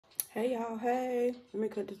Hey y'all, hey. Let me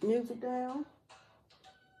cut this music down.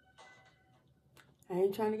 I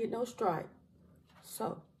ain't trying to get no strike.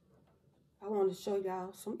 So, I want to show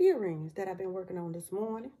y'all some earrings that I've been working on this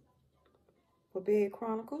morning for Bed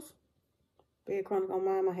Chronicles. Bed Chronicles on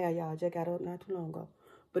mine, my hair, y'all. Just got up not too long ago.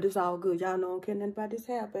 But it's all good. Y'all know I don't care nothing about this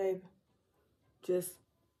hair, baby. Just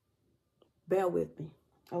bear with me.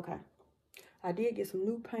 Okay. I did get some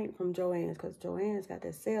new paint from Joann's because Joann's got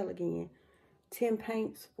that sale again. 10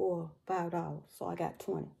 paints for $5. So I got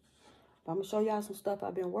 20. But I'm going to show y'all some stuff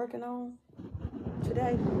I've been working on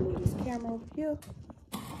today. I'm going to move this camera over here.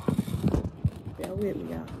 Bear with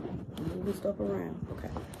me, y'all. I'm moving stuff around. Okay.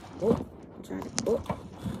 Oh, I'm trying to, oh.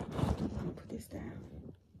 Let me put this down.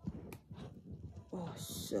 Oh,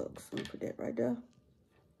 shucks. Let me put that right there. I'm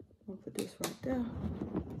going to put this right there.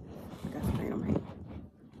 I got some paint on my hand.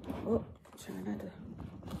 Oh, I'm trying not to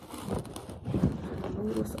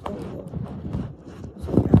move this over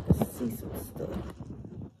so y'all can see some stuff.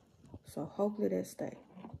 So hopefully that stay.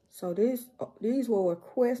 So these were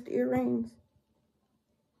request earrings.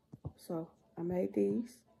 So I made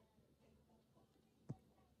these.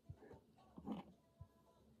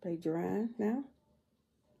 They dry now.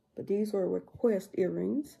 But these were request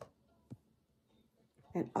earrings.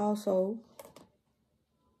 And also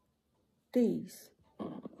these.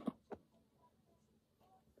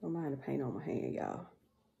 Don't mind the paint on my hand, y'all.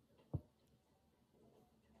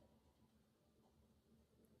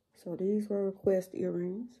 So these were request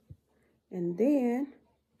earrings. And then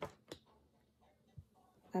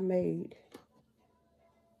I made,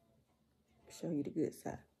 show you the good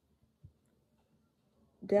side,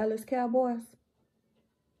 Dallas Cowboys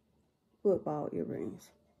football earrings.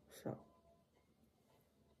 So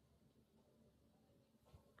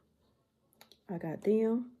I got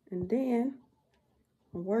them. And then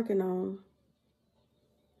I'm working on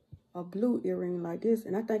a blue earring like this.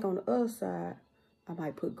 And I think on the other side, I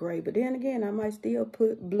might put gray. But then again, I might still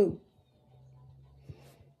put blue.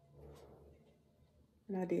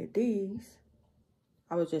 And I did these.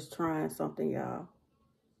 I was just trying something, y'all.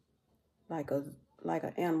 Like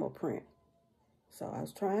an animal print. So I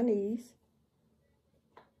was trying these.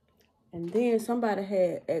 And then somebody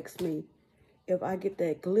had asked me if I get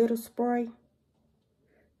that glitter spray,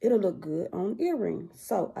 it'll look good on earrings.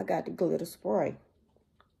 So I got the glitter spray.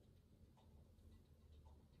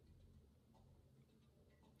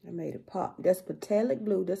 I made it pop. That's metallic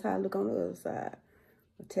blue. That's how I look on the other side.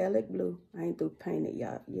 Metallic blue. I ain't through painting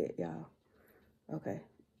y'all yet, y'all. Okay.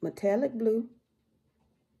 Metallic blue.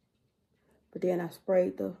 But then I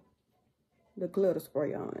sprayed the glitter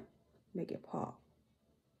spray on it. Make it pop.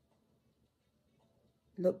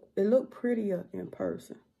 It looked prettier in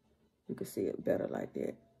person. You can see it better like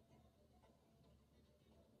that.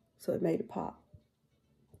 So it made it pop.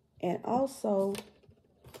 And also,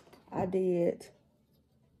 I did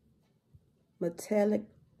metallic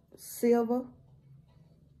silver.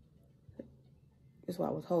 That's why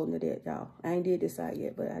I was holding it at, y'all. I ain't did this side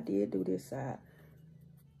yet, but I did do this side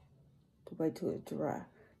to wait till it dry.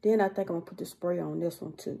 Then I think I'm gonna put the spray on this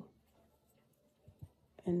one too.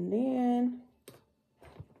 And then,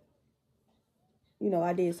 you know,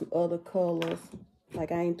 I did some other colors.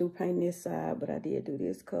 Like I ain't through painting this side, but I did do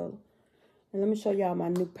this color. And let me show y'all my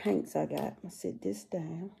new paints I got. I'm gonna sit this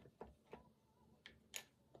down.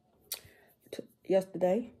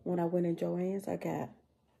 Yesterday, when I went in Joann's, I got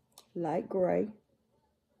light gray.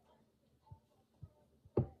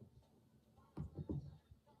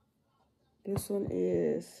 This one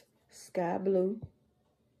is sky blue.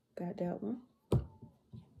 Got that one.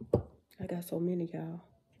 I got so many, y'all.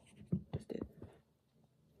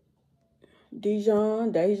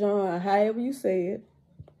 Dijon, however you say it.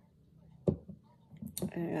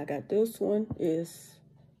 And I got this one is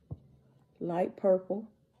light purple.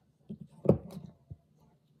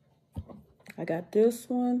 I got this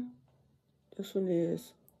one. This one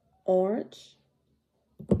is orange.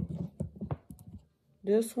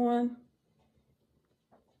 This one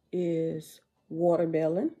is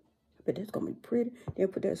watermelon. But that's gonna be pretty. Then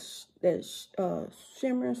put that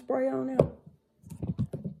shimmering spray on there.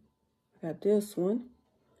 I got this one.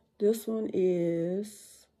 This one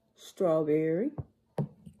is strawberry.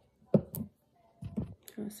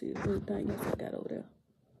 Trying to see if there's anything else I got over there.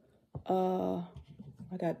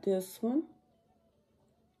 I got this one.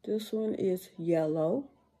 This one is yellow.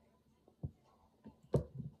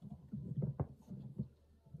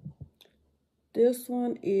 This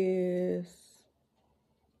one is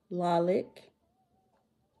lilac.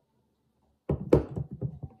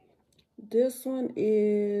 This one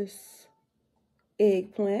is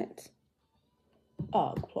eggplant.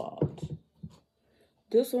 Oh, clogged.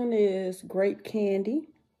 This one is grape candy.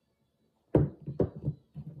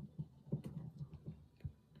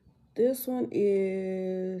 this one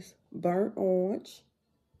is burnt orange.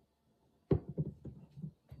 I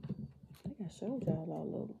think I showed y'all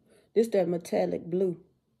all of them. This that metallic blue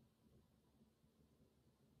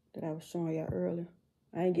that I was showing y'all earlier.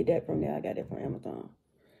 I didn't get that from there. I got that from Amazon.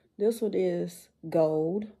 This one is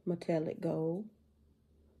gold, metallic gold,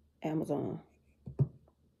 Amazon.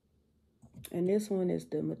 And this one is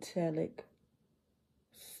the metallic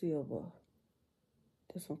silver.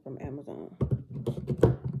 This one from Amazon.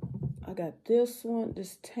 I got this one,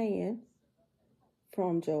 this tan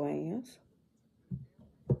from Joann's.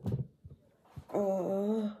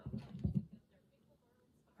 I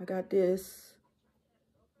got this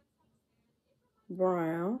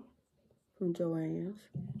brown from Joann's.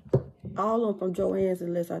 All of them from Joann's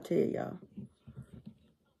unless I tell y'all.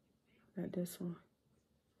 Got this one.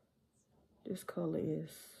 This color is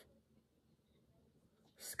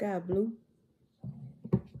sky blue.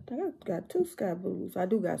 I think I got two sky blues. I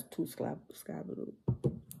do got two sky blue.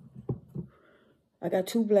 I got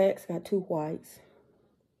two blacks, got two whites.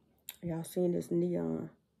 Y'all seen this neon.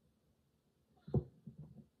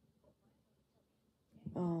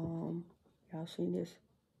 Y'all seen this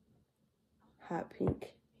hot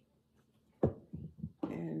pink.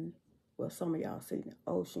 And, well, some of y'all seen the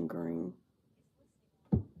ocean green.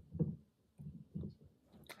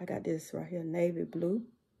 I got this right here, navy blue.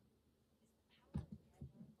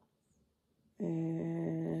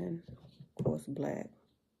 And, of course, black.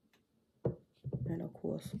 And, of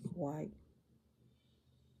course, white.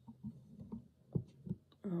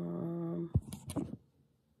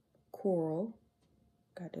 Coral.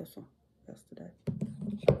 Got this one yesterday.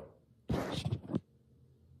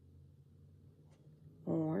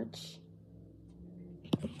 Orange.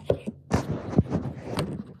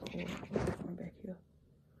 One back here.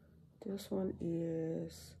 This one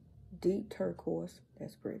is deep turquoise.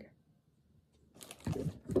 That's pretty.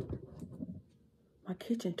 My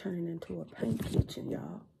kitchen turning into a paint kitchen,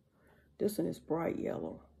 y'all. This one is bright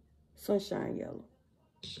yellow. Sunshine yellow.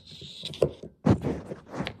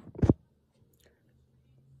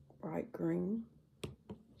 Bright green.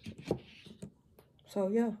 So,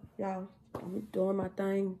 yeah, y'all. I'm doing my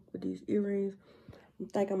thing with these earrings. I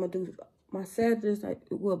think I'm going to do my Saturdays. It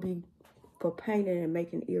will be for painting and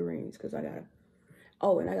making earrings. Because I got,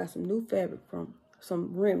 oh, and I got some new fabric from,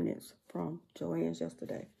 some remnants from Joann's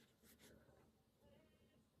yesterday.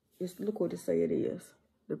 Just look what it say it is.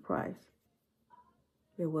 The price.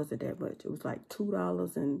 It wasn't that much. It was like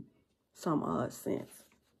 $2 and some odd cents.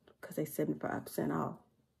 Because they 75% off.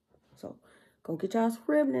 So, go get y'all some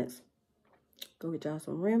remnants. Go get y'all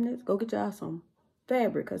some remnants. Go get y'all some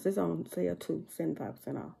fabric. Because it's on sale too.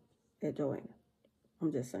 75% off at Joann's.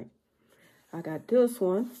 I'm just saying. I got this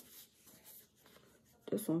one.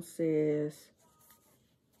 This one says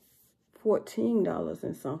 $14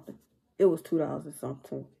 and something. It was $2 and something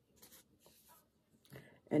too.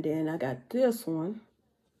 And then I got this one.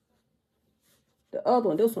 The other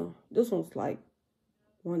one, this one's like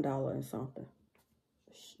 $1 and something.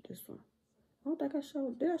 This one. I don't think I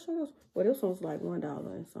showed, did I show this? Well, this one's like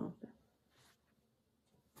 $1 and something.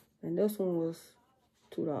 And this one was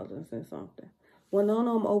 $2 and something. Well, none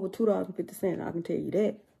of them over $2.50, I can tell you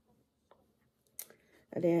that.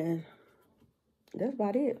 And then, that's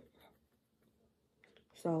about it.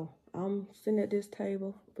 So, I'm sitting at this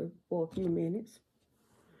table for a few minutes.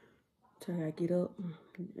 Till I get up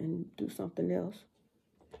and do something else.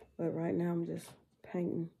 But right now, I'm just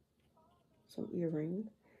painting some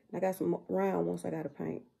earrings. I got some round ones I got to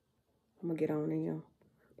paint. I'm going to get on them.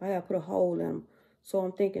 But I got to put a hole in them. So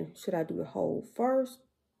I'm thinking, should I do the hole first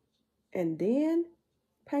and then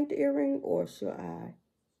paint the earring? Or should I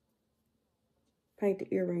paint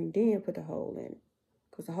the earring, then put the hole in it?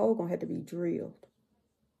 Because the hole going to have to be drilled.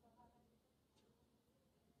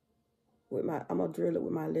 I'm going to drill it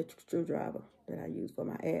with my electric screwdriver that I use for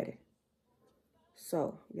my addy.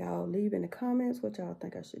 So, y'all leave in the comments what y'all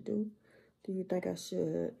think I should do. Do you think I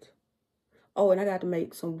should? Oh, and I got to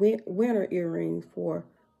make some winter earrings for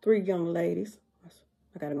 3 young ladies.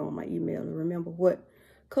 I got to go on my email and remember what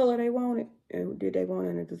color they wanted. And did they want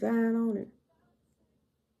any design on it?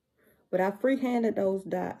 But I freehanded those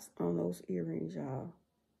dots on those earrings, y'all.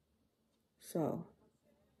 So,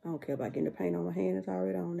 I don't care about getting the paint on my hand. It's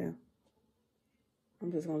already on there.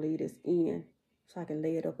 I'm just going to leave this in so I can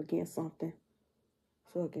lay it up against something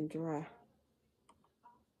so it can dry.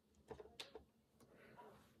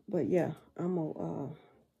 But yeah, I'm going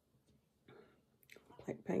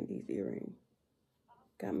to paint these earrings.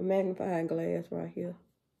 Got my magnifying glass right here.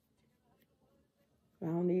 I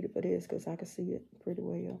don't need it for this because I can see it pretty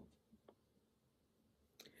well.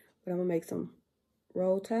 But I'm going to make some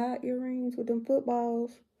roll tie earrings with them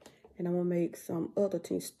footballs. And I'm going to make some other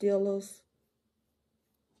team Steelers.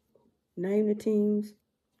 Name the teams.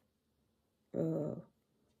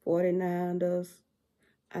 49ers.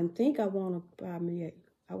 I think I want to buy me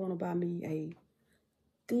a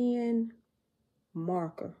thin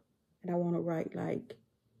marker. And I want to write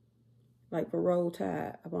like for Roll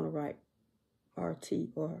Tide, I want to write RT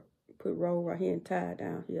or put Roll right here and Tide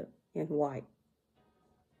down here in white.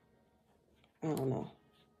 I don't know.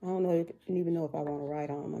 I don't know even know if I want to write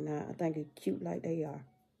on them or not. I think it's cute like they are.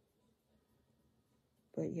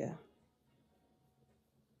 But yeah.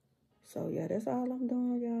 So yeah, that's all I'm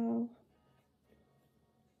doing, y'all.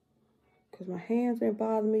 Because my hands been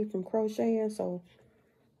bothering me from crocheting, so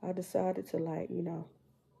I decided to, like, you know,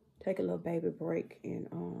 take a little baby break and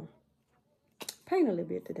paint a little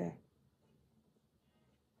bit today.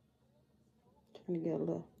 Trying to get a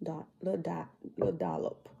little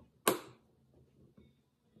dollop.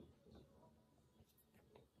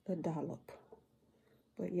 A dollop.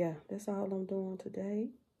 But yeah, that's all I'm doing today.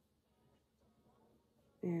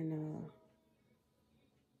 And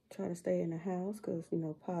try to stay in the house because, you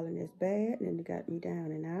know, pollen is bad and it got me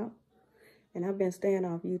down and out. And I've been staying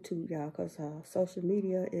off YouTube, y'all, because social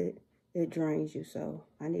media, it drains you. So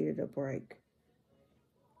I needed a break.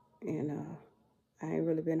 And I ain't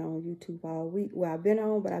really been on YouTube all week. Well, I've been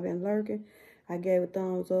on, but I've been lurking. I gave a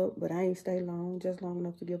thumbs up, but I ain't stay long, just long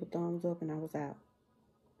enough to give a thumbs up, and I was out.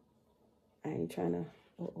 I ain't trying to,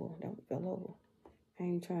 that fell over. I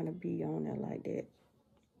ain't trying to be on there like that.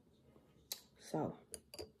 So,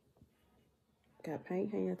 got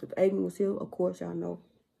paint hands. If Aiden was here, of course, y'all know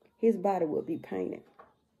his body would be painted.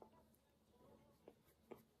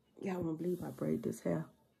 Y'all won't believe I braided this hair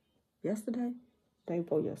yesterday? Day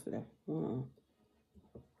before yesterday.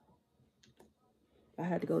 I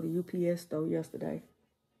had to go to UPS store yesterday.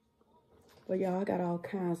 But y'all, I got all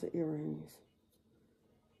kinds of earrings.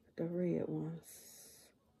 The red ones.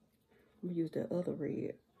 I'm going to use that other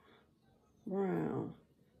red. Brown.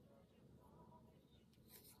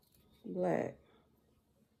 Black.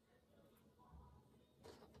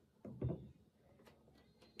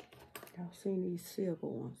 Y'all seen these silver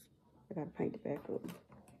ones? I got to paint the back up.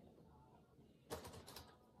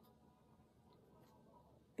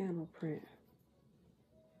 Animal print.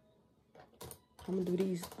 I'm gonna do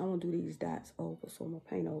these dots over, so I'm gonna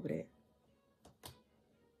paint over that.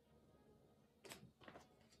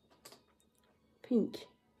 Pink.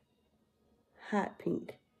 Hot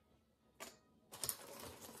pink.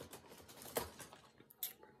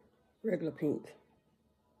 Regular pink.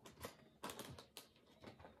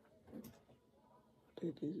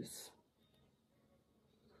 Did these.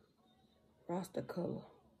 Rasta color.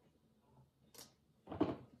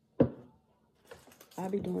 I'll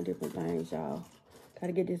be doing different things, y'all.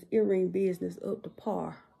 Gotta get this earring business up to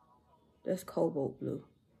par. That's cobalt blue.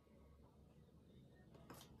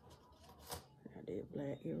 I did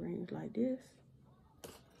black earrings like this.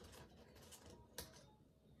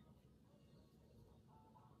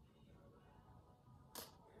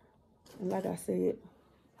 And like I said,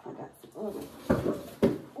 I got some other.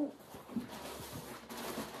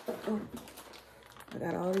 I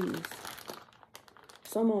got all these.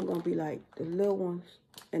 Some of them gonna be like the little ones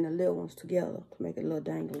and the little ones together to make it a little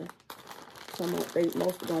dangling. Some of they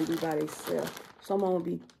most are gonna be by themselves. Some of them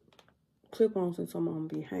be clip-ons and some of them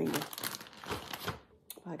be hanging.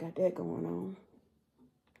 I got that going on.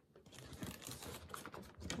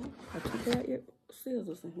 I got 2 pair of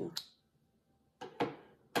scissors in here.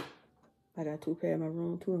 I got 2 pair in my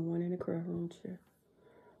room, 2 and 1 in the craft room chair.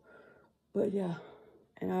 But yeah,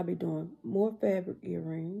 and I'll be doing more fabric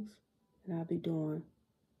earrings, and I'll be doing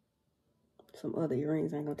some other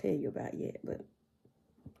earrings I ain't gonna tell you about yet, but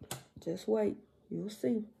just wait, you'll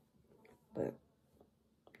see. But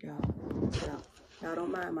y'all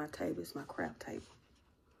don't mind my table, it's my craft table.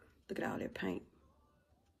 Look at all that paint.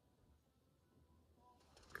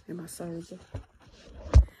 And my serger.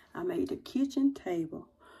 I made the kitchen table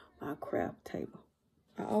my craft table.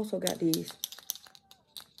 I also got these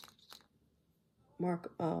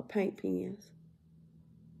paint pens.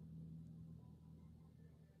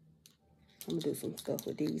 I'm gonna do some stuff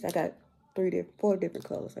with these. I got 4 different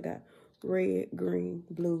colors. I got red, green,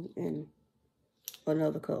 blue, and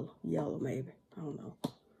another color, yellow maybe. I don't know.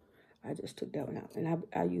 I just took that one out. And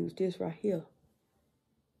I used this right here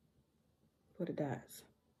for the dots.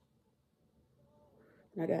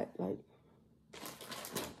 And I got like,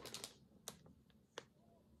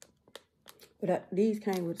 but these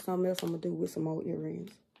came with something else I'm gonna do with some more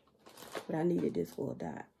earrings. But I needed this for a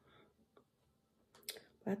dot.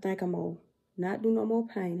 But I think I'm gonna not do no more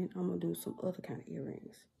painting. I'm gonna do some other kind of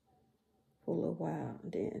earrings for a little while.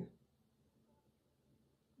 And then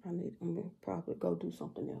I'm gonna probably go do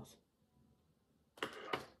something else.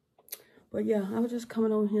 But yeah, I was just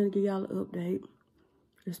coming on here to give y'all an update.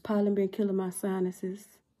 This pollen been killing my sinuses.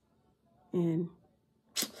 And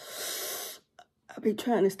I be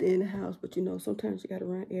trying to stay in the house, but you know, sometimes you gotta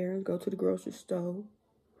run errands, go to the grocery store,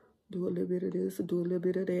 do a little bit of this or do a little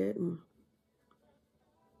bit of that.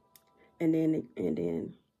 And then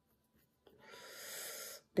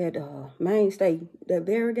that mainstay, that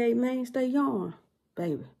Varigate mainstay yarn,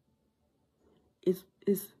 baby. It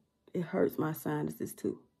hurts my sinuses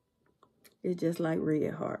too. It's just like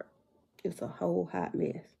Red Heart. It's a whole hot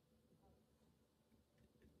mess.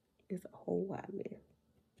 It's a whole hot mess.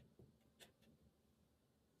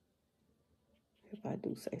 If I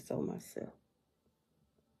do say so myself.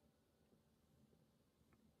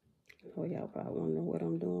 Oh, y'all probably wondering what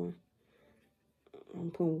I'm doing.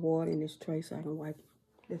 I'm putting water in this tray so I can wipe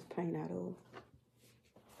this paint out of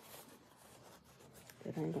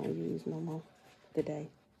that I ain't gonna use no more today.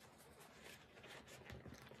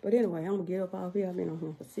 But anyway, I'm gonna get up off here. I've been on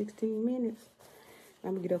here for 16 minutes.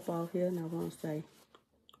 I'm gonna get up off here, and I want to say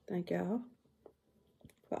thank y'all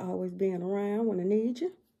for always being around when I need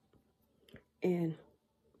you. And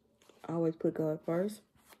I always put God first.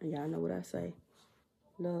 And y'all know what I say.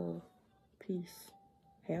 Love, peace,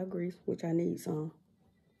 hair grease, which I need some.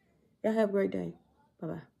 Y'all have a great day.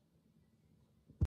 Bye-bye.